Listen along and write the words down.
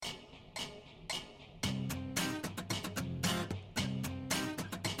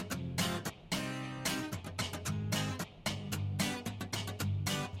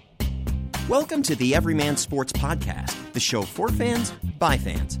Welcome to the Everyman Sports Podcast, the show for fans, by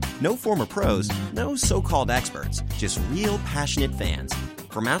fans. No former pros, no so-called experts, just real passionate fans.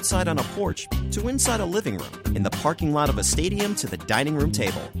 From outside on a porch to inside a living room, in the parking lot of a stadium to the dining room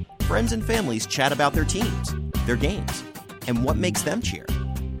table, friends and families chat about their teams, their games, and what makes them cheer.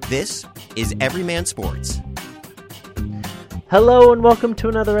 This is Everyman Sports. Hello and welcome to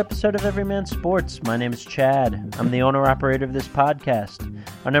another episode of Everyman Sports. My name is Chad. I'm the owner-operator of this podcast.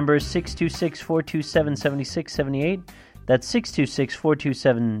 Our number is 626-427-7678. That's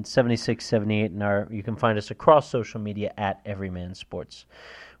 626-427-7678, and you can find us across social media at Everyman Sports.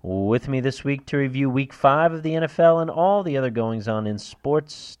 With me this week to review Week 5 of the NFL and all the other goings-on in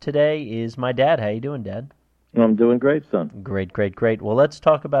sports today is my dad. How you doing, Dad? I'm doing great, son. Great. Well, let's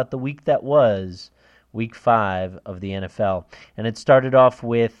talk about the week that was, Week 5 of the NFL. And it started off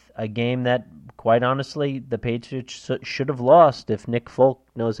with a game that, quite honestly, the Patriots should have lost if Nick Folk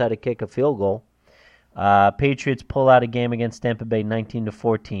knows how to kick a field goal. Patriots pull out a game against Tampa Bay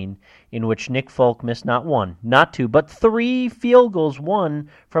 19-14, in which Nick Folk missed not one, not two, but three field goals, one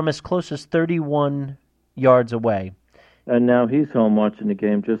from as close as 31 yards away. And now he's home watching the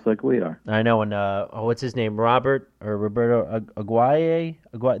game just like we are. I know, and what's his name? Roberto Aguaye?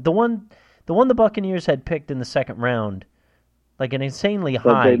 The one the Buccaneers had picked in the second round, like an insanely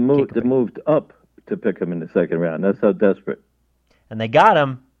high. They moved up to pick him in the second round. That's how desperate. And they got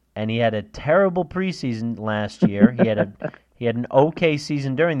him, and he had a terrible preseason last year. He had an okay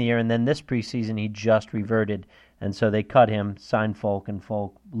season during the year, and then this preseason he just reverted, and so they cut him, signed Folk, and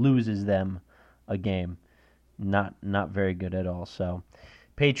Folk loses them a game. Not very good at all. So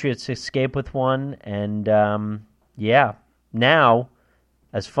Patriots escape with one, and now,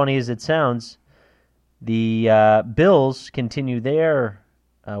 as funny as it sounds, the Bills continue their.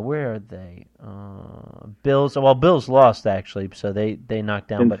 Where are they? Bills. Well, Bills lost actually, so they knocked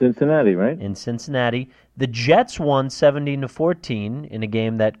down. In Cincinnati, right? In Cincinnati, the Jets won 17-14 in a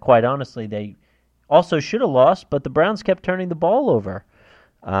game that, quite honestly, they also should have lost, but the Browns kept turning the ball over.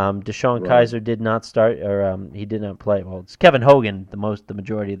 DeShone Kizer did not start, or he did not play. Well, it's Kevin Hogan the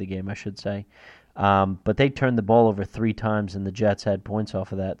majority of the game, I should say. But they turned the ball over 3 times, and the Jets had points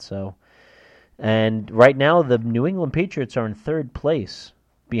off of that. So, and right now, the New England Patriots are in third place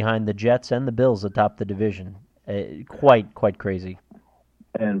behind the Jets and the Bills atop the division. Quite crazy.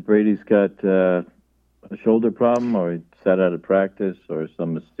 And Brady's got a shoulder problem, or he sat out of practice, or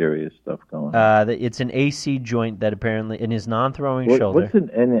some mysterious stuff going on? It's an AC joint that apparently in his non-throwing shoulder. What's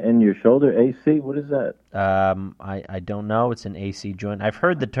in your shoulder? AC? What is that? I don't know. It's an AC joint. I've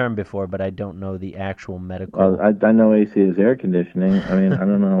heard the term before, but I don't know the actual medical. I know AC is air conditioning. I mean, I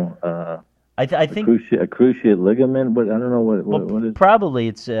don't know. I think a cruciate ligament, but I don't know what is. Probably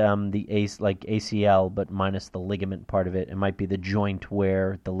it's the ACL, but minus the ligament part of it. It might be the joint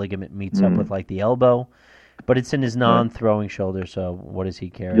where the ligament meets up with like the elbow, but it's in his non-throwing shoulder. So what does he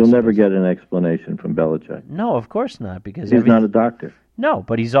care? You'll never get an explanation from Belichick. No, of course not, because he's not a doctor. No,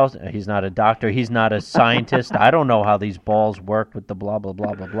 but he's not a doctor. He's not a scientist. I don't know how these balls work with the blah blah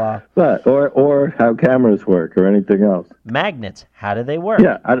blah blah blah. But or how cameras work or anything else. Magnets. How do they work?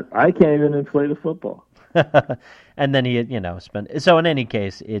 Yeah, I can't even inflate a football. And then he, spent. So in any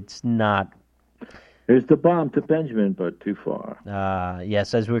case, it's not. There's the bomb to Benjamin, but too far.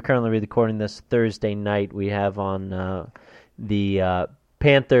 Yes, as we're currently recording this Thursday night, we have on the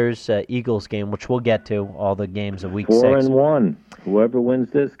Panthers-Eagles game, which we'll get to, all the games of Week 6. 4-1. Whoever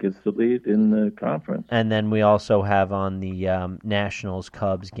wins this gets the lead in the conference. And then we also have on the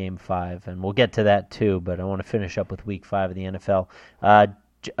Nationals-Cubs Game 5, and we'll get to that too, but I want to finish up with Week 5 of the NFL.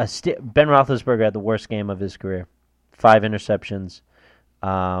 Ben Roethlisberger had the worst game of his career. 5 interceptions.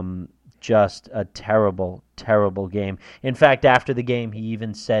 Just a terrible, terrible game. In fact, after the game, he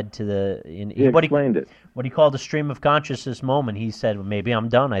even said to he explained it. What he called a stream of consciousness moment. He said, well, "Maybe I'm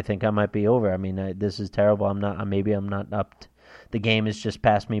done. I think I might be over. I mean, this is terrible. Maybe I'm not up. The game has just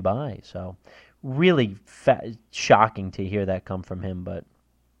passed me by." So, really shocking to hear that come from him. But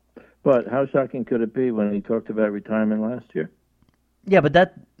how shocking could it be when he talked about retirement last year? Yeah, but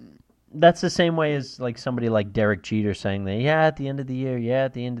that's the same way as like somebody like Derek Jeter saying that, at the end of the year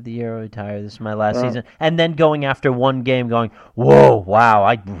I'll retire. This is my last season. And then going after one game going, whoa, wow,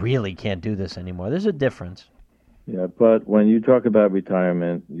 I really can't do this anymore. There's a difference. Yeah, but when you talk about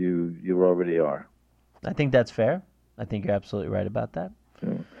retirement, you already are. I think that's fair. I think you're absolutely right about that.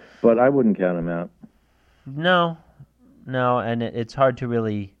 Yeah. But I wouldn't count him out. No, and it's hard to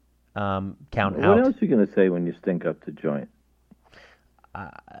really count out. What else are you going to say when you stink up the joint?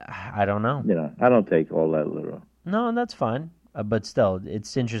 I don't know. I don't take all that literal. No, and that's fine. But still,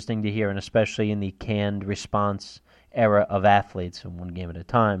 it's interesting to hear, and especially in the canned response era of athletes and one game at a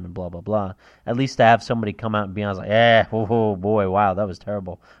time and blah, blah, blah. At least to have somebody come out and be honest, like, oh boy, wow, that was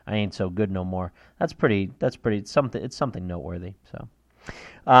terrible. I ain't so good no more. That's pretty something. It's something noteworthy. So,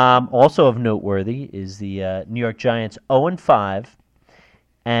 also of noteworthy is the New York Giants 0-5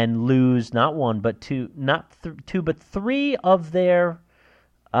 and lose not one but two, but three of their.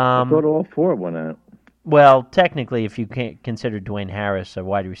 I thought all four went out. Well, technically, if you can't consider Dwayne Harris a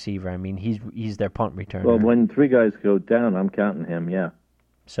wide receiver, I mean, he's their punt returner. Well, when three guys go down, I'm counting him, yeah.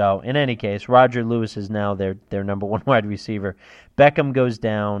 So, in any case, Roger Lewis is now their number one wide receiver. Beckham goes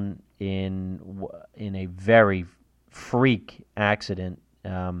down in a very freak accident,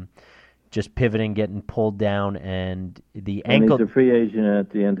 just pivoting, getting pulled down, and the ankle. And he's a free agent at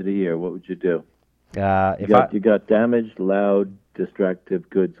the end of the year. What would you do? You got damaged, loud, distractive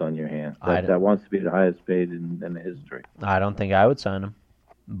goods on your hand. That wants to be the highest paid in history. I don't think I would sign him,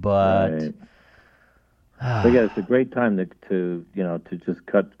 but right. Again, it's a great time to just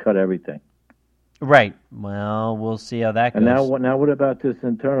cut everything. Right. Well, we'll see how that goes. And now what about this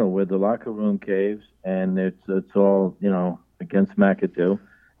internal where the locker room caves and it's all against McAdoo?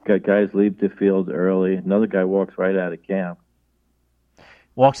 Got guys leave the field early. Another guy walks right out of camp.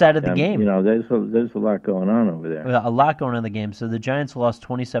 Walks out of the game. There's a lot going on over there. A lot going on in the game. So the Giants lost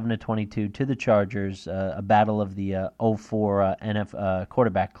 27-22 to the Chargers, a battle of the 04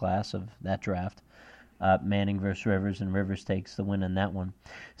 quarterback class of that draft. Manning versus Rivers, and Rivers takes the win in that one.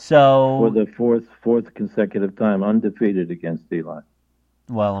 So for the fourth consecutive time, undefeated against Eli.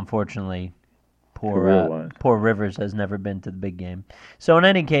 Well, unfortunately, poor Rivers has never been to the big game. So in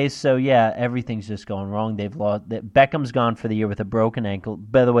any case, everything's just going wrong. They've lost. Beckham's gone for the year with a broken ankle.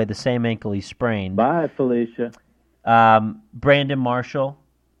 By the way, the same ankle he sprained. Bye, Felicia. Brandon Marshall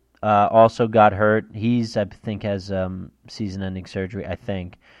also got hurt. I think, has season-ending surgery, I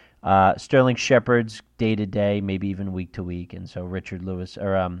think. Sterling Shepard's day-to-day, maybe even week-to-week, and so Roger Lewis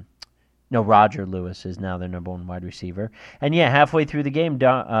is now their number one wide receiver. And halfway through the game,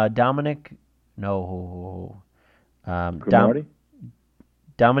 Dominique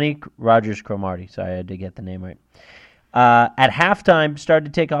Rogers-Cromartie. Sorry, I had to get the name right. At halftime, started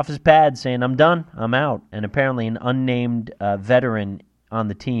to take off his pads, saying, "I'm done, I'm out." And apparently an unnamed veteran on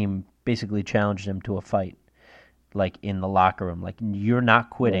the team basically challenged him to a fight, like in the locker room, like, "You're not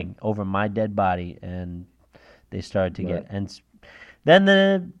quitting over my dead body." And they started to get, and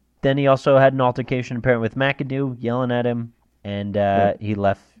then he also had an altercation apparently with McAdoo, yelling at him, and he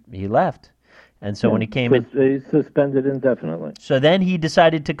left. And so when he came in, he's suspended indefinitely. So then he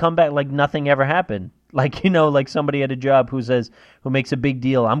decided to come back like nothing ever happened. Like, like somebody at a job who makes a big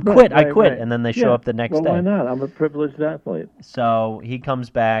deal, I quit, and then they show up the next day. Well, why not? I'm a privileged athlete. So he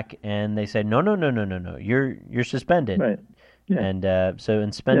comes back, and they say, no, you're suspended. Right. Yeah. And so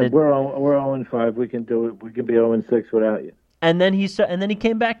suspended. Yeah, we're 0-5. We can do it. We can be 0-6 without you. And then he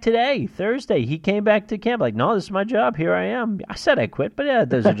came back today, Thursday. He came back to camp like, "No, this is my job. Here I am. I said I quit, but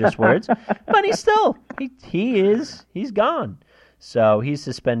those are just words." But he's gone. So he's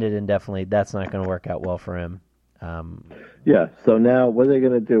suspended indefinitely. That's not going to work out well for him. So now what are they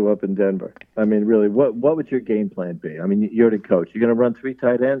going to do up in Denver? I mean, really, what would your game plan be? I mean, you're the coach. You're going to run 3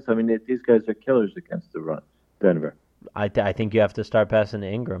 tight ends? I mean, these guys are killers against the run, Denver. I think you have to start passing to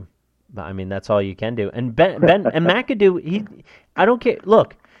Ingram. I mean, that's all you can do. And Ben and McAdoo, I don't care.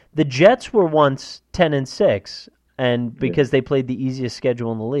 Look, the Jets were once 10-6, and because they played the easiest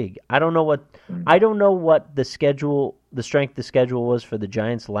schedule in the league. I don't know what the strength of the schedule was for the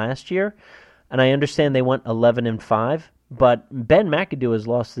Giants last year, and I understand they went 11-5. But Ben McAdoo has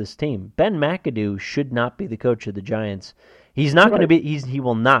lost this team. Ben McAdoo should not be the coach of the Giants. He's not going to be. He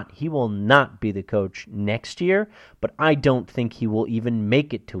will not be the coach next year. But I don't think he will even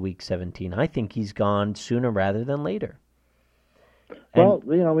make it to Week 17. I think he's gone sooner rather than later. Well,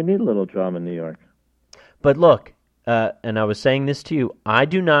 we need a little drama in New York. But look, and I was saying this to you. I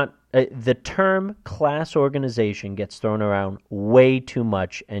do not. The term class organization gets thrown around way too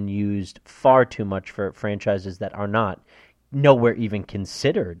much and used far too much for franchises that are not nowhere even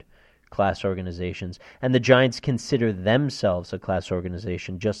considered class organizations. And the Giants consider themselves a class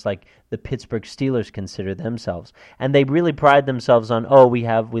organization, just like the Pittsburgh Steelers consider themselves. And they really pride themselves on, we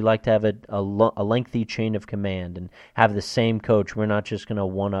like to have a lengthy chain of command and have the same coach. We're not just going to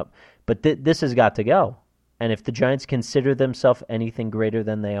one-up. But this has got to go. And if the Giants consider themselves anything greater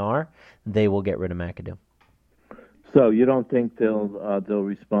than they are, they will get rid of McAdoo. So you don't think they'll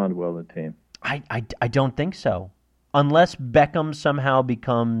respond well, the team? I don't think so. Unless Beckham somehow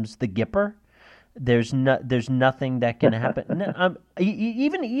becomes the Gipper, there's nothing that can happen.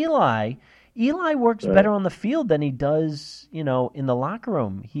 Even Eli Eli works Right. better on the field than he does, in the locker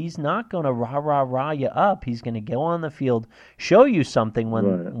room. He's not going to rah you up. He's going to go on the field, show you something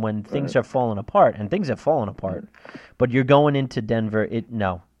when things are falling apart, and things have fallen apart. But you're going into Denver.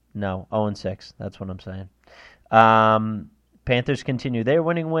 No, 0-6. That's what I'm saying. Panthers continue their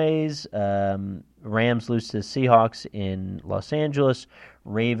winning ways. Rams lose to the Seahawks in Los Angeles.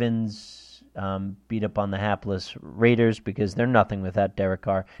 Ravens beat up on the hapless Raiders because they're nothing without Derek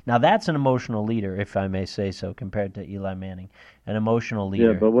Carr. Now that's an emotional leader, if I may say so, compared to Eli Manning. An emotional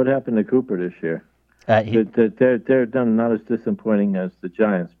leader. Yeah, but what happened to Cooper this year? They're done not as disappointing as the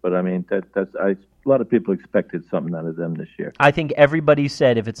Giants, but I mean a lot of people expected something out of them this year. I think everybody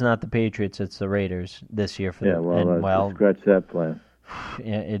said if it's not the Patriots, it's the Raiders this year for them. Well, scratch that plan.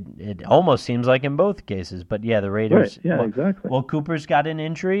 It almost seems like in both cases, but yeah, the Raiders. Right. Yeah, exactly. Well, Cooper's got an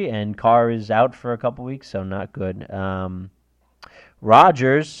injury, and Carr is out for a couple weeks, so not good.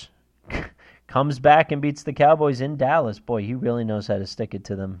 Rodgers comes back and beats the Cowboys in Dallas. Boy, he really knows how to stick it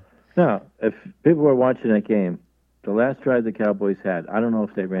to them. Now, if people were watching that game, the last drive the Cowboys had, I don't know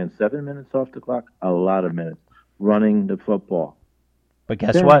if they ran 7 minutes off the clock, a lot of minutes, running the football. But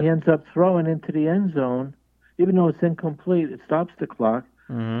guess then what? He ends up throwing into the end zone. Even though it's incomplete, it stops the clock,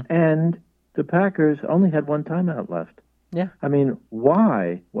 and the Packers only had one timeout left. Yeah. I mean,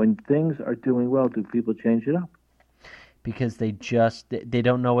 why, when things are doing well, do people change it up? Because they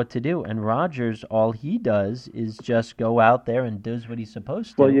don't know what to do. And Rodgers, all he does is just go out there and does what he's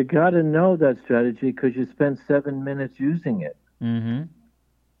supposed to. Well, you got to know that strategy because you spent 7 minutes using it. Mm-hmm.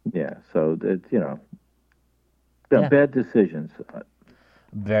 Yeah, so, bad decisions.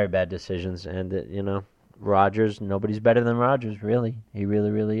 Very bad decisions, and, Rodgers, nobody's better than Rodgers, really. He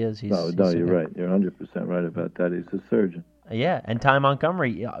really, really is. No, you're right. You're 100% right about that. He's a surgeon. Yeah, and Ty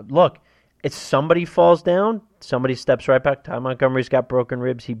Montgomery, look, if somebody falls down, somebody steps right back. Ty Montgomery's got broken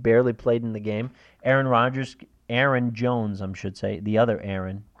ribs. He barely played in the game. Aaron Jones, I should say, the other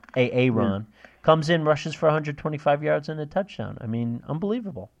Aaron, Aaron, comes in, rushes for 125 yards and a touchdown. I mean,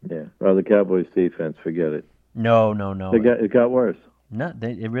 unbelievable. Yeah, well, the Cowboys' defense, forget it. No. It got worse. No,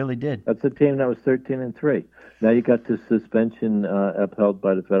 it really did. That's a team that was 13-3. Now you got the suspension upheld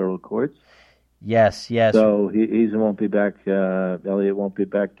by the federal courts. Yes. So he won't be back. Elliott won't be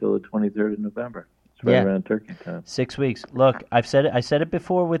back till the 23rd of November. It's right around turkey time. 6 weeks. Look, I said it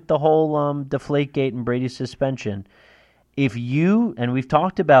before with the whole Deflategate and Brady suspension. And we've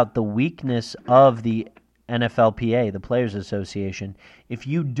talked about the weakness of the NFLPA, the Players Association. If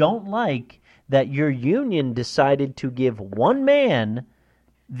you don't like that your union decided to give one man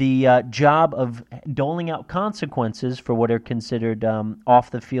the job of doling out consequences for what are considered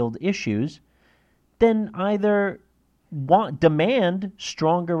off-the-field issues, then either demand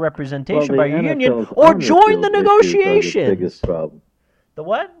stronger representation by your union or join the negotiations. The biggest problem. The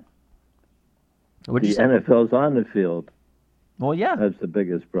what? What'd you say? NFL's on the field. Well, yeah. That's the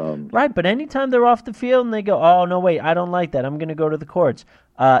biggest problem. Right, but anytime they're off the field and they go, oh, no, wait, I don't like that. I'm going to go to the courts.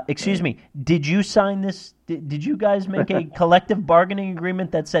 Excuse me, did you sign this? Did you guys make a collective bargaining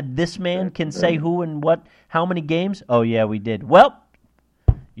agreement that said this man can say who and what, how many games? Oh, yeah, we did. Well,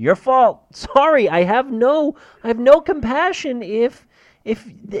 your fault. Sorry, I have no compassion if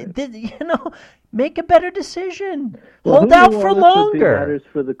make a better decision. Hold out for longer. Matters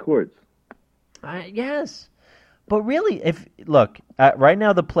for the courts. Yes. But really, right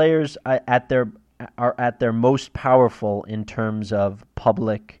now the players are at their most powerful in terms of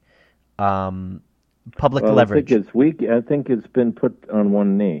public leverage. I think it's weak. I think it's been put on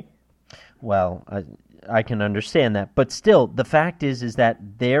one knee. Well, I can understand that, but still, the fact is that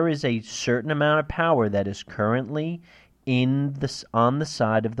there is a certain amount of power that is currently on the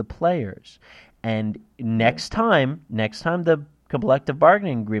side of the players, and next time the collective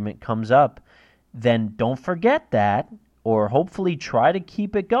bargaining agreement comes up, then don't forget that, or hopefully try to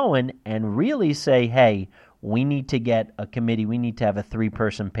keep it going and really say, hey, we need to get a committee. We need to have a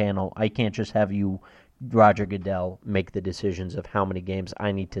 3-person panel. I can't just have you, Roger Goodell, make the decisions of how many games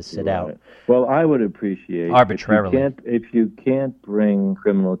I need to sit out. Well, I would appreciate arbitrarily. If you can't bring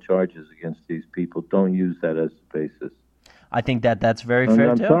criminal charges against these people, don't use that as the basis. I think that's very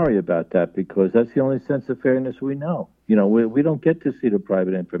fair, too. I'm sorry about that because that's the only sense of fairness we know. We don't get to see the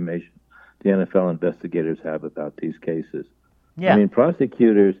private information the NFL investigators have about these cases. Yeah. I mean,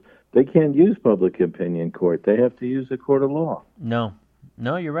 prosecutors, they can't use public opinion court. They have to use a court of law. No,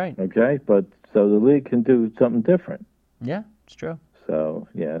 you're right. Okay, but so the league can do something different. Yeah, it's true. Well,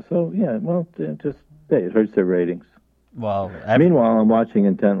 just it hurts their ratings. Well, meanwhile, I'm watching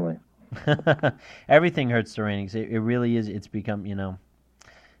intently. Everything hurts the ratings. It really is. It's become,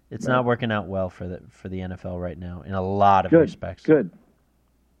 it's not working out well for the NFL right now in a lot of respects. Good.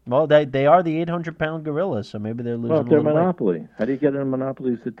 Well, they are the 800-pound gorilla, so maybe they're losing Well, a if they're little weight. monopoly, how do you get a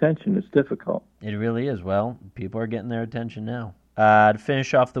monopoly's attention? It's difficult. It really is. Well, people are getting their attention now. To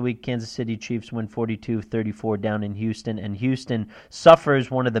finish off the week, Kansas City Chiefs win 42-34 down in Houston, and Houston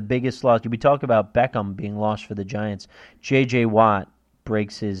suffers one of the biggest losses. We talk about Beckham being lost for the Giants. J.J. Watt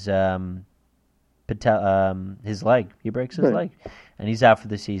breaks his leg. He breaks his leg, and he's out for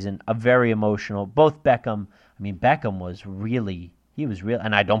the season. A very emotional. Both Beckham. I mean, Beckham was really. He was real,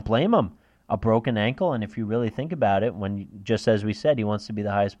 and I don't blame him. A broken ankle, and if you really think about it, when just as we said, he wants to be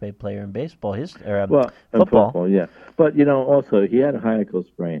the highest paid player in baseball. Football, yeah. But also he had a high ankle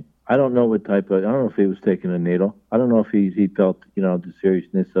sprain. I don't know what type of. I don't know if he was taking a needle. I don't know if he felt the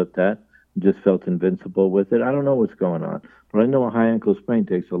seriousness of that. Just felt invincible with it. I don't know what's going on, but I know a high ankle sprain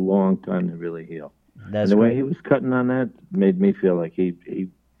takes a long time to really heal. And the way he was cutting on that made me feel like he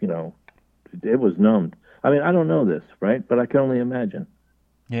it was numbed. I mean, I don't know this, right? But I can only imagine.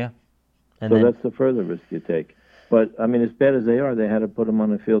 Yeah. So that's the further risk you take. But, I mean, as bad as they are, they had to put him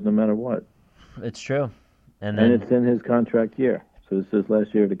on the field no matter what. It's true. And it's in his contract year. So this is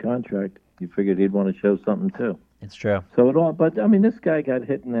last year of the contract. You figured he'd want to show something, too. It's true. So but, I mean, this guy got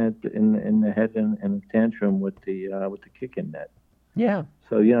hit in the head in a tantrum with the kicking net. Yeah.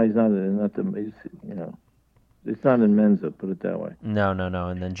 So, he's not in Mensa, put it that way. No.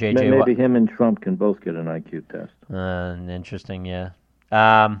 And then J.J. Maybe him and Trump can both get an IQ test. Interesting, yeah.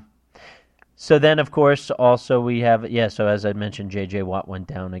 So then, of course, also we have so as I mentioned, J.J. Watt went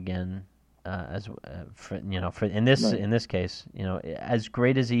down again. In this case, as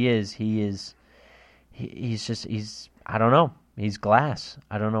great as he is, he's I don't know. He's glass.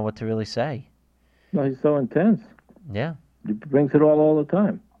 I don't know what to really say. No, he's so intense. Yeah, he brings it all the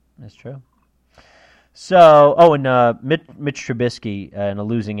time. That's true. So, Mitch Trubisky in a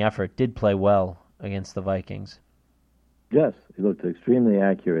losing effort did play well against the Vikings. Yes, he looked extremely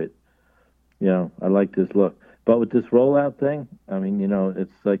accurate. I like this look. But with this rollout thing, I mean,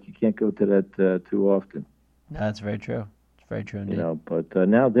 it's like you can't go to that too often. No, that's very true. It's very true indeed. But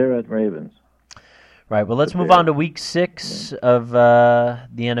now they're at Ravens. Right, well, let's move on to Week 6 of the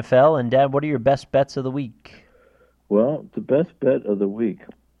NFL. And, Dad, what are your best bets of the week? Well, the best bet of the week,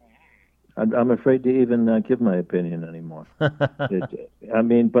 I'm afraid to even give my opinion anymore.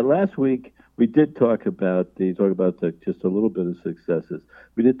 But last week we did talk about just a little bit of successes.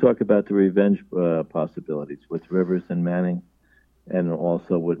 We did talk about the revenge possibilities with Rivers and Manning, and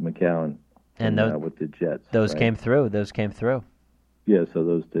also with McCown and with the Jets. Those came through. Yeah, so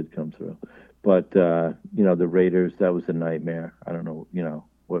those did come through. But the Raiders, that was a nightmare. I don't know,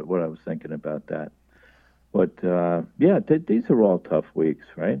 what I was thinking about that. But these are all tough weeks,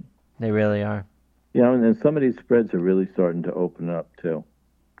 right? They really are. And then some of these spreads are really starting to open up too.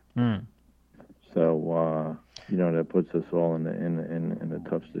 So that puts us all in a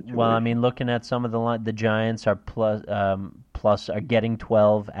tough situation. Well, I mean, looking at some of the Giants are plus are getting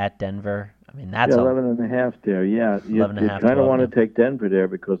 12 at Denver. I mean, that's 11.5 there. Yeah, you kind of want to take Denver there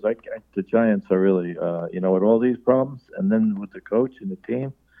because the Giants are really with all these problems, and then with the coach and the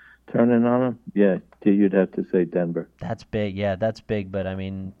team turning on them, you'd have to say Denver. That's big. Yeah, that's big. But I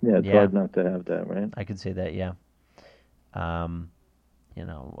mean, it's hard not to have that, right? I could say that. Yeah.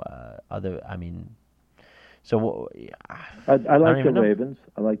 So I like the Ravens.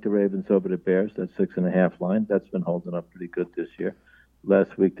 I like the Ravens over the Bears. That 6.5 line. That's been holding up pretty good this year.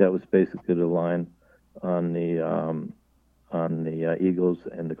 Last week, that was basically the line on the Eagles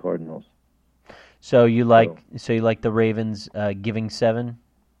and the Cardinals. So you like the Ravens giving 7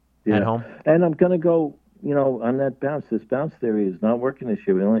 at home? And I'm going to go, on that bounce. This bounce theory is not working this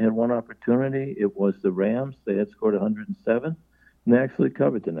year. We only had one opportunity. It was the Rams. They had scored 107, and they actually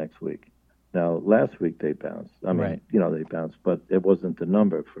covered the next week. Now, last week they bounced. I mean, they bounced, but it wasn't the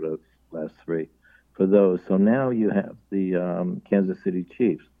number for the last 3 for those. So now you have the Kansas City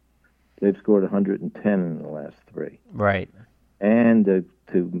Chiefs. They've scored 110 in the last 3. Right. And to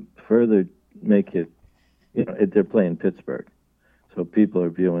further make it, they're playing Pittsburgh. So people are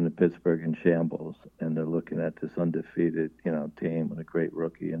viewing the Pittsburgh in shambles, and they're looking at this undefeated, team with a great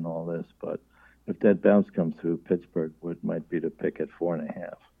rookie and all this. But if that bounce comes through, Pittsburgh might be the pick at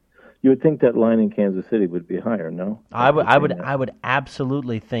 4.5. You would think that line in Kansas City would be higher, no? I would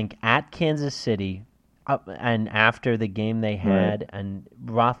absolutely think at Kansas City, and after the game they had, and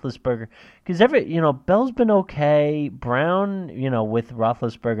Roethlisberger, because Bell's been okay. Brown, with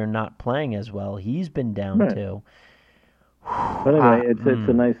Roethlisberger not playing as well, he's been down too. But anyway, it's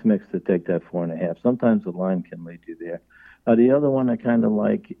a nice mix to take that 4.5. Sometimes the line can lead you there. The other one I kind of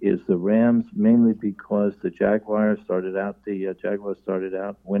like is the Rams, mainly because the Jaguars started out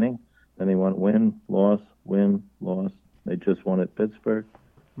winning. Then they went win, loss. They just won at Pittsburgh.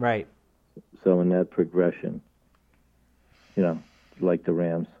 Right. So in that progression, like the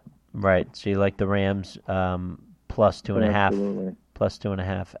Rams. Right. So you like the Rams plus 2.5. Absolutely. Plus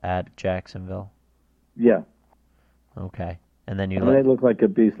 2.5 at Jacksonville. Yeah. Okay. And then they looked like a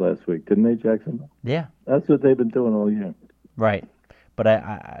beast last week, didn't they, Jacksonville? Yeah. That's what they've been doing all year. Right. But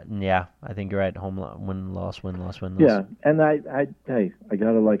I think you're right. Home win loss. Yeah, and I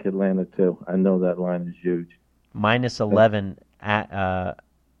gotta like Atlanta too. I know that line is huge. -11 at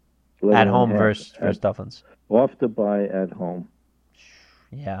home versus Dolphins. Off the bye at home.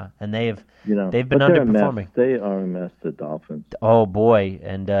 Yeah, and they've been but underperforming. They are a mess, the Dolphins. Oh boy,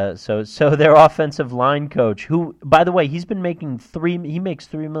 and so their offensive line coach, who by the way, he's been making he makes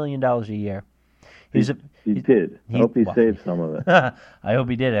 $3 million a year. He did. I hope he saved some of it. I hope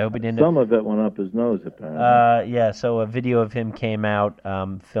he did. I hope he didn't. Some of it went up his nose, apparently. Yeah. So a video of him came out,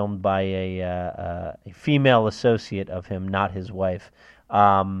 filmed by a female associate of him, not his wife,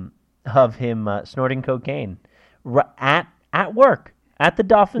 of him snorting cocaine at work at the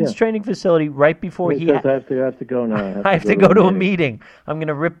Dolphins training facility right before he says, I have to go now. I have to go to a meeting. I'm going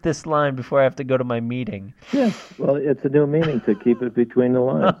to rip this line before I have to go to my meeting. Yeah. Well, it's a new meaning to keep it between the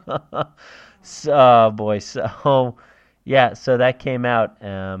lines. So, boy, so that came out,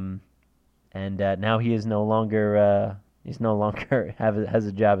 and now he is no longer has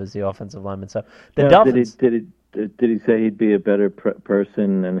a job as the offensive lineman. So the Dolphins. Did he say he'd be a better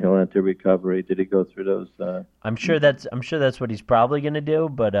person and he'll enter recovery? Did he go through those? I'm sure that's what he's probably going to do.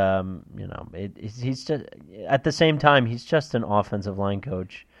 But he's just at the same time he's just an offensive line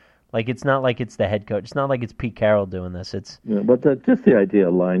coach. Like, it's not like it's the head coach. It's not like it's Pete Carroll doing this. But just the idea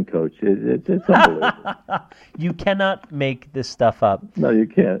of line coach, it's unbelievable. You cannot make this stuff up. No, you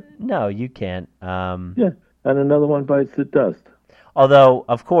can't. No, you can't. And another one bites the dust. Although,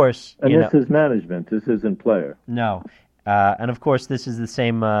 of course... And this is management. This isn't player. No. And, of course, this is the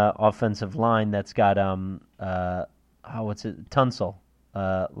same offensive line that's got, Tunsil.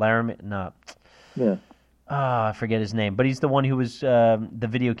 Laramie? No. Yeah. I forget his name, but he's the one who was. The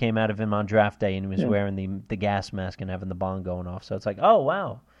video came out of him on draft day, and he was wearing the gas mask and having the bong going off. So it's like, oh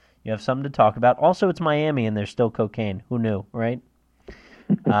wow, you have something to talk about. Also, it's Miami, and there's still cocaine. Who knew, right?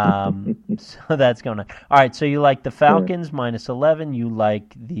 So that's going on. All right, so you like the Falcons -11. You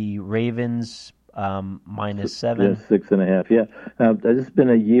like the Ravens -7. Yeah, 6.5. Yeah, it's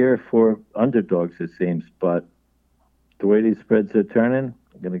been a year for underdogs, it seems, but the way these spreads are turning,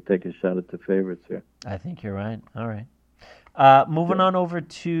 I'm going to take a shot at the favorites here. I think you're right. All right. Moving on over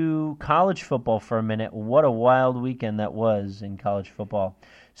to college football for a minute. What a wild weekend that was in college football.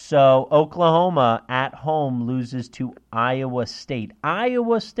 So Oklahoma at home loses to Iowa State.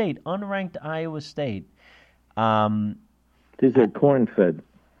 Unranked Iowa State. These are corn-fed.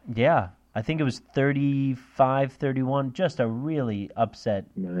 Yeah. I think it was 35-31. Just a really upset,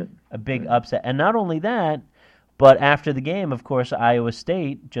 a big upset. And not only that, but after the game, of course, Iowa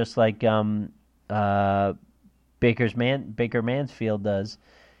State, just like Baker Mansfield does,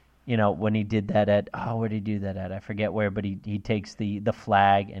 when he did that at where did he do that at? I forget where, but he takes the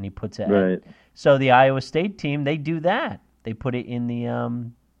flag and he puts it. Right. So the Iowa State team, they do that. They put it in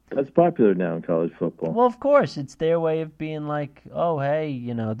the. That's popular now in college football. Well, of course, it's their way of being like, oh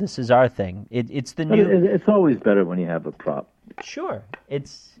hey, this is our thing. It's the new. It's always better when you have a prop. Sure,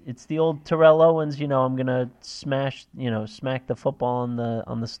 it's the old Terrell Owens. I'm gonna smack the football on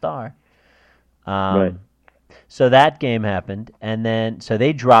the star. Right. So that game happened, and then so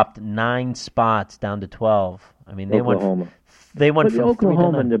they dropped 9 spots down to 12. I mean, they Oklahoma. went from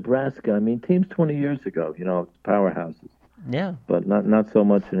Oklahoma 3 to 9. Nebraska. I mean, teams 20 years ago, powerhouses. Yeah, but not so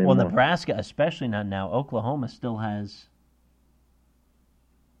much anymore. Well, Nebraska, especially not now. Oklahoma still has.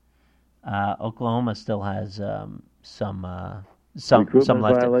 Some left.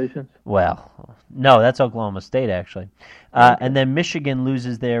 Violations? Well, no, that's Oklahoma State actually, and then Michigan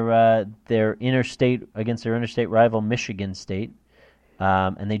loses their interstate against their interstate rival Michigan State,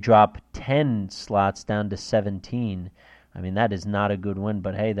 and they drop 10 slots down to 17. I mean, that is not a good win,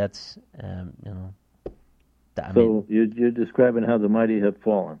 but hey, that's you're describing how the mighty have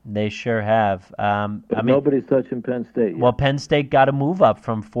fallen. They sure have. Nobody's touching Penn State yet. Well, Penn State got to move up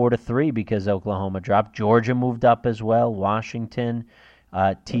from 4 to 3 because Oklahoma dropped. Georgia moved up as well. Washington,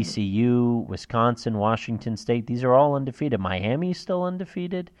 TCU, Wisconsin, Washington State. These are all undefeated. Miami's still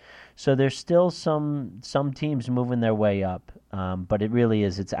undefeated. So there's still some teams moving their way up. But it really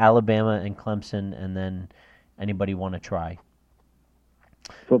is. It's Alabama and Clemson, and then anybody want to try.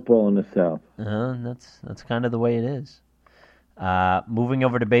 Football in the South. That's kind of the way it is. Moving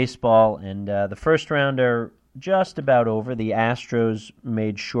over to baseball, and the first round are just about over. The Astros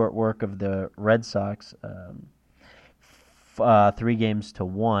made short work of the Red Sox.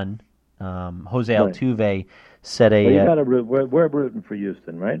 3-1. Jose Right. Altuve set Well, you a. got to root. We're rooting for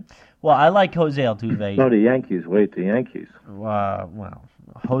Houston, right? Well, I like Jose Altuve. No, the Yankees. Wait, the Yankees. Well,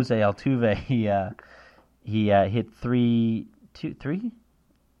 Jose Altuve, he hit three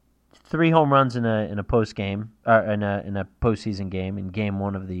home runs in a post game, in a postseason game, in Game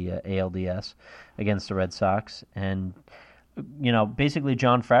 1 of the ALDS against the Red Sox, and basically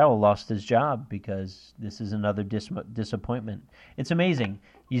John Farrell lost his job because this is another disappointment. It's amazing.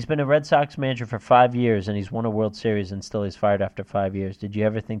 He's been a Red Sox manager for 5 years, and he's won a World Series, and still he's fired after 5 years. Did you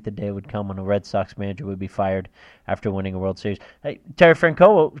ever think the day would come when a Red Sox manager would be fired after winning a World Series? Hey, Terry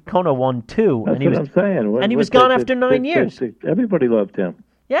Francona won 2, That's what I'm saying. And he was gone after 9 years. Everybody loved him.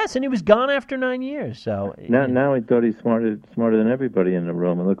 Yes, and he was gone after 9 years. So now he thought he's smarter than everybody in the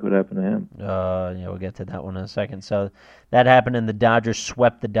room, and look what happened to him. We'll get to that one in a second. So that happened, and the Dodgers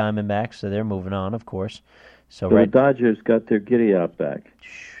swept the Diamondbacks, so they're moving on, of course. So the Dodgers got their giddy out back.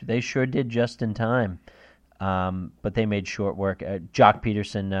 They sure did just in time, but they made short work. Jock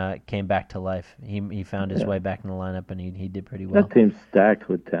Peterson came back to life. He found his way back in the lineup, and he did pretty well. That team's stacked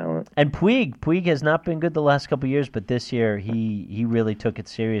with talent. And Puig has not been good the last couple of years, but this year he really took it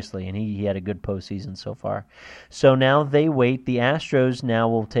seriously, and he had a good postseason so far. So now they wait. The Astros now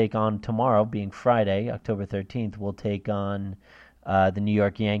will take on tomorrow, being Friday, October 13th, will take on the New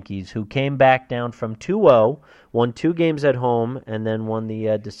York Yankees, who came back down from 2-0, won 2 games at home, and then won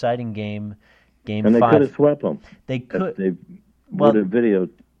the deciding game 5. And they could have swept them. They could. They went to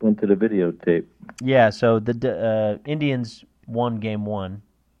the videotape. Yeah, so the Indians won Game 1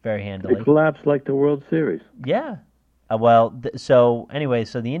 very handily. They collapsed like the World Series. Yeah. So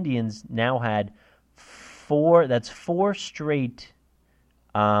the Indians now had 4 straight,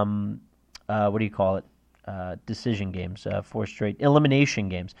 what do you call it? Decision games, 4 straight elimination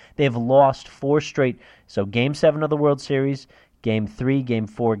games. They've lost 4 straight. So Game 7 of the World Series, Game 3, Game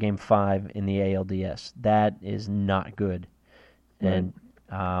 4, Game 5 in the ALDS. That is not good. Right.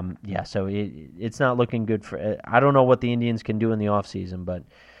 And so it's not looking good for. I don't know what the Indians can do in the offseason, but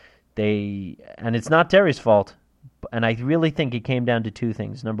and it's not Terry's fault. And I really think it came down to 2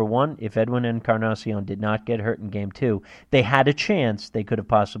 things. Number 1, if Edwin Encarnacion did not get hurt in Game 2, they had a chance. They could have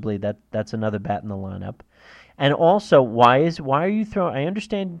possibly that's another bat in the lineup. And also, why are you throwing? I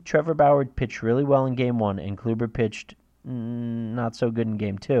understand Trevor Bauer pitched really well in Game 1, and Kluber pitched not so good in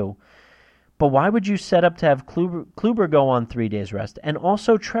Game 2. But why would you set up to have Kluber go on 3 days rest, and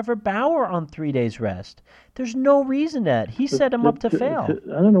also Trevor Bauer on 3 days rest? There's no reason that he set him up to fail.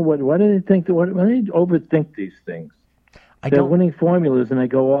 I don't know why do they think why do they overthink these things? They're winning formulas and they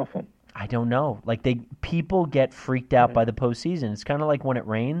go off them. I don't know. Like people get freaked out by the postseason. It's kind of like when it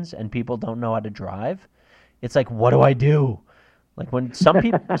rains and people don't know how to drive. It's like, what do I do? Like when some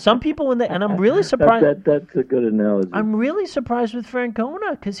people and I'm really surprised. That's a good analogy. I'm really surprised with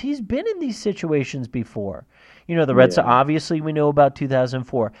Francona because he's been in these situations before. The Red Sox, obviously we know about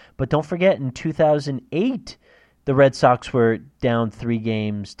 2004, but don't forget in 2008, the Red Sox were down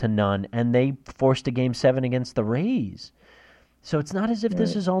 3-0, and they forced a Game 7 against the Rays. So it's not as if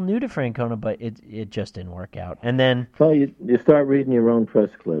this is all new to Francona, but it just didn't work out. And then, well, you start reading your own press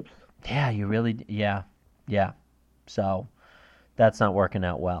clips. Yeah, you really, yeah. So that's not working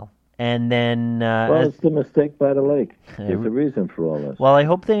out well. And then, it's the mistake by the lake. There's a reason for all this. Well, I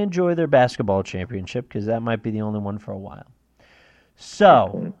hope they enjoy their basketball championship because that might be the only one for a while.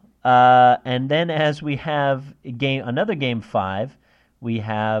 So, and then as we have another Game 5, we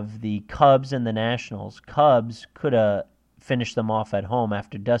have the Cubs and the Nationals. Cubs could have finished them off at home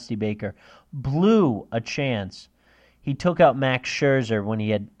after Dusty Baker blew a chance. He took out Max Scherzer when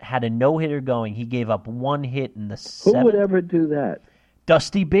he had a no-hitter going. He gave up 1 hit in the 7th. Who would ever do that?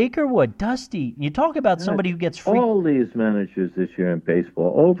 Dusty Baker would. Dusty, you talk about somebody who gets freaked. All these managers this year in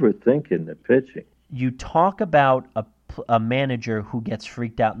baseball overthinking the pitching. You talk about a manager who gets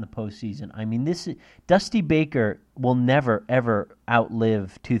freaked out in the postseason. I mean, Dusty Baker will never, ever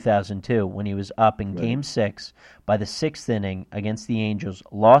outlive 2002 when he was up in Game 6 by the 6th inning against the Angels,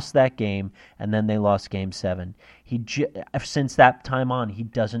 lost that game, and then they lost Game 7. Since that time on, he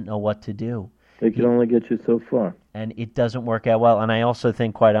doesn't know what to do. They can only get you so far. And it doesn't work out well. And I also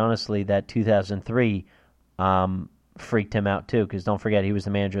think, quite honestly, that 2003 freaked him out too, because don't forget, he was the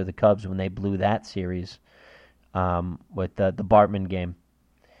manager of the Cubs when they blew that series with the Bartman game.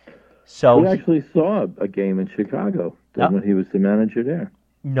 So we actually saw a game in Chicago when he was the manager there.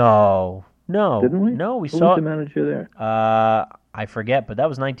 No. Didn't we? No, we Who saw was the manager there? I forget, but that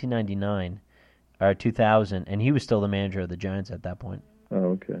was 1999 or 2000, and he was still the manager of the Giants at that point.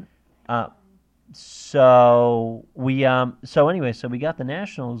 Oh, okay. So we got the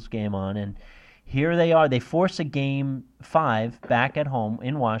Nationals game on, and Here they are. They force a game 5 back at home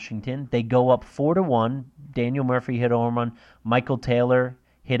in Washington. They go up 4-1. Daniel Murphy hit a home run. Michael Taylor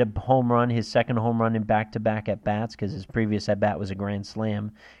hit a home run, his second home run in back-to-back at-bats, because his previous at-bat was a grand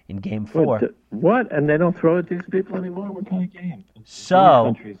slam in Game 4. What? And they don't throw at these people anymore? What kind of game? So,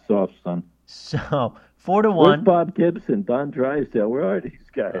 country's soft, son. So, 4-1. Where's Bob Gibson, Don Drysdale? Where are these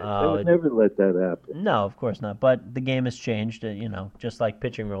guys? They would never let that happen. No, of course not. But the game has changed, just like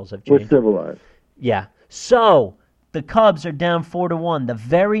pitching rules have changed. We're civilized. Yeah. So, the Cubs are down 4-1. The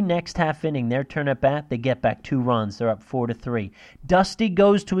very next half inning, their turn at bat, they get back 2 runs. They're up 4-3. Dusty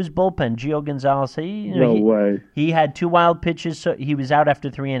goes to his bullpen. Gio Gonzalez. No way. He had 2 wild pitches. So he was out after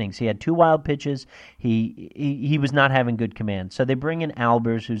 3 innings. He had 2 wild pitches. He was not having good command. So they bring in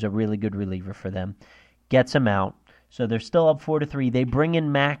Albers, who's a really good reliever for them. Gets him out. So they're still up 4-3. They bring in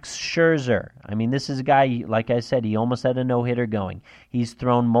Max Scherzer. I mean, this is a guy, like I said, he almost had a no-hitter going. He's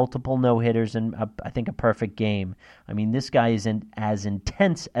thrown multiple no-hitters in, I think, a perfect game. I mean, this guy is as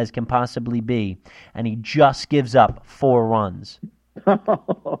intense as can possibly be, and he just gives up 4 runs.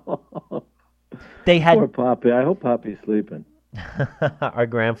 They had Poor Poppy. I hope Poppy's sleeping. Our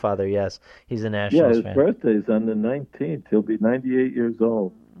grandfather, yes. He's a Nationals fan. Yeah, his birthday's on the 19th. He'll be 98 years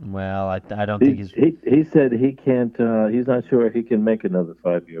old. Well, I don't think he's... He said he can't, he's not sure he can make another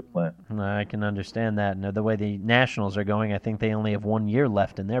 5-year plan. I can understand that. And the way the Nationals are going, I think they only have 1 year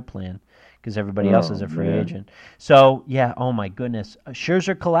left in their plan because everybody else is a free agent. So, yeah, oh my goodness.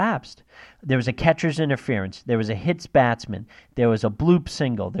 Scherzer collapsed. There was a catcher's interference. There was a hits batsman. There was a bloop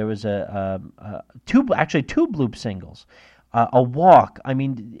single. There was two bloop singles. A walk. I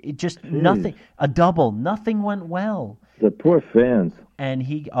mean, it just nothing. A double. Nothing went well. The poor fans. And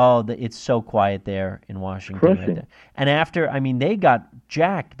it's so quiet there in Washington. Crushing. Right there. And after, I mean, they got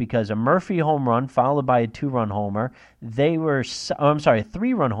jacked because a Murphy home run followed by a 2-run homer. They were, a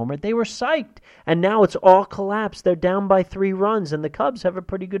 3-run homer. They were psyched. And now it's all collapsed. They're down by 3 runs, and the Cubs have a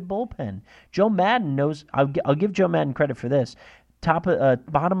pretty good bullpen. Joe Madden knows. I'll give Joe Madden credit for this.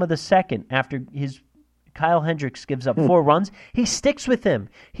 Bottom of the second, after Kyle Hendricks gives up 4 runs, he sticks with him.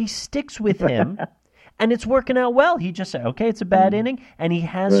 And it's working out well. He just said, okay, it's a bad inning, and he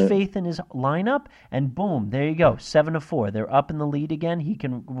has faith in his lineup, and boom, there you go, 7-4. They're up in the lead again. He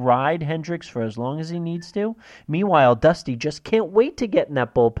can ride Hendricks for as long as he needs to. Meanwhile, Dusty just can't wait to get in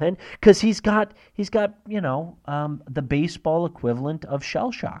that bullpen because he's got the baseball equivalent of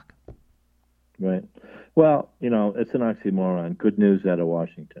shell shock. Right. Well, it's an oxymoron. Good news out of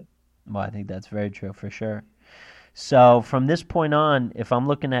Washington. Well, I think that's very true for sure. So from this point on, if I'm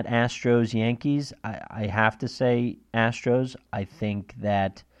looking at Astros, Yankees, I have to say Astros. I think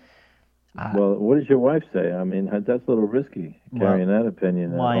that... well, what does your wife say? I mean, that's a little risky carrying that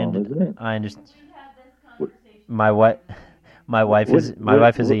opinion at home, isn't it? I understand. My wife is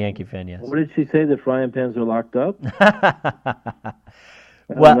a Yankee fan, yes. What did she say? The frying pans are locked up?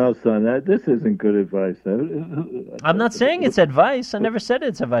 Well, no, son, this isn't good advice. I'm not saying it's advice. I never said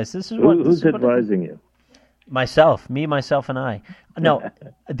it's advice. Who's advising you? Myself, and I. No,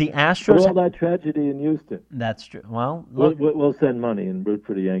 the Astros. With all that tragedy in Houston. That's true. Well, look, we'll send money and root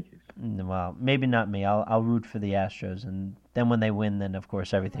for the Yankees. Well, maybe not me. I'll root for the Astros, and then when they win, then of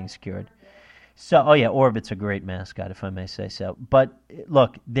course everything's cured. So, Orbit's a great mascot, if I may say so. But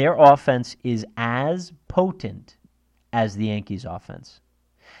look, their offense is as potent as the Yankees' offense.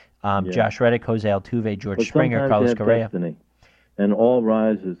 Josh Reddick, Jose Altuve, George Springer, Carlos Correa. Destiny. And All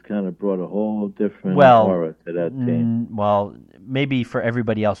Rise has kind of brought a whole different aura to that team. Well, maybe for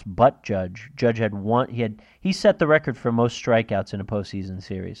everybody else but Judge. Judge had one. He set the record for most strikeouts in a postseason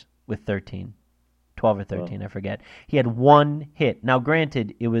series with 13, 12 or 13, I forget. He had 1 hit. Now,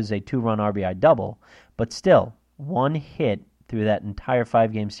 granted, it was a 2-run RBI double, but still 1 hit through that entire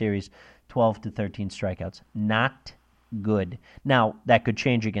 5-game series, 12 to 13 strikeouts. Not good. Now, that could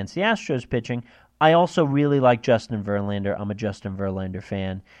change against the Astros pitching. I also really like Justin Verlander. I'm a Justin Verlander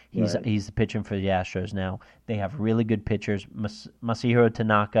fan. He's pitching for the Astros now. They have really good pitchers. Masahiro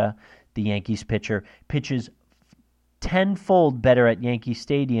Tanaka, the Yankees pitcher, pitches tenfold better at Yankee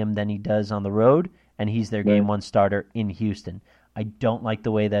Stadium than he does on the road, and he's their Game 1 starter in Houston. I don't like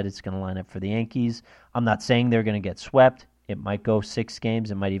the way that it's going to line up for the Yankees. I'm not saying they're going to get swept. It might go 6 games.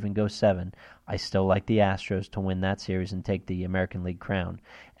 It might even go 7. I still like the Astros to win that series and take the American League crown.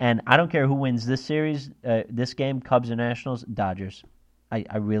 And I don't care who wins this series, this game, Cubs or Nationals, Dodgers.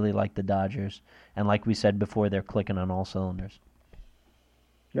 I really like the Dodgers. And like we said before, they're clicking on all cylinders.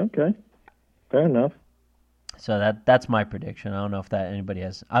 Okay. Fair enough. So that's my prediction. I don't know if that anybody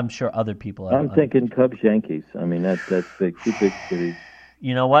has. I'm sure other people have. I'm thinking Cubs-Yankees. I mean, that's big. 2 big cities.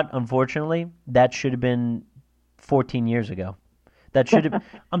 You know what? Unfortunately, that should have been 14 years ago. That should have.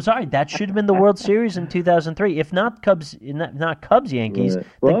 I'm sorry. That should have been the World Series in 2003. If not Cubs, not Cubs Yankees,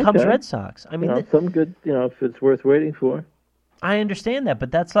 then Cubs Red Sox. I mean, some good. If it's worth waiting for. I understand that, but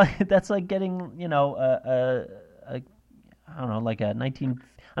that's like getting I don't know, like a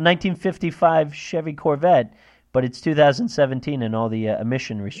 1955 Chevy Corvette, but it's 2017 and all the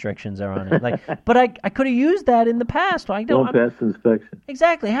emission restrictions are on it. But I could have used that in the past. I don't pass inspection.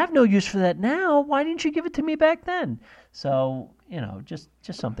 Exactly. I have no use for that now. Why didn't you give it to me back then? So just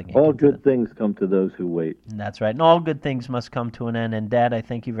something. All good things come to those who wait. That's right, and all good things must come to an end. And Dad, I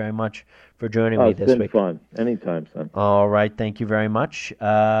thank you very much for joining me this week. It's been fun. Anytime, son. All right, thank you very much.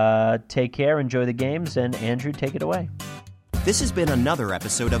 Take care, enjoy the games, and Andrew, take it away. This has been another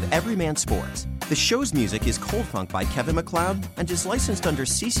episode of Everyman Sports. The show's music is Cold Funk by Kevin MacLeod and is licensed under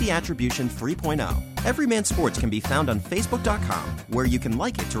CC Attribution 3.0. Everyman Sports can be found on Facebook.com, where you can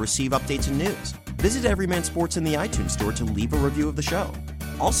like it to receive updates and news. Visit Everyman Sports in the iTunes Store to leave a review of the show.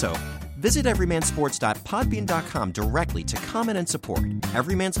 Also, visit everymansports.podbean.com directly to comment and support.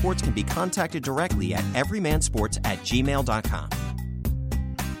 Everyman Sports can be contacted directly at everymansports@gmail.com.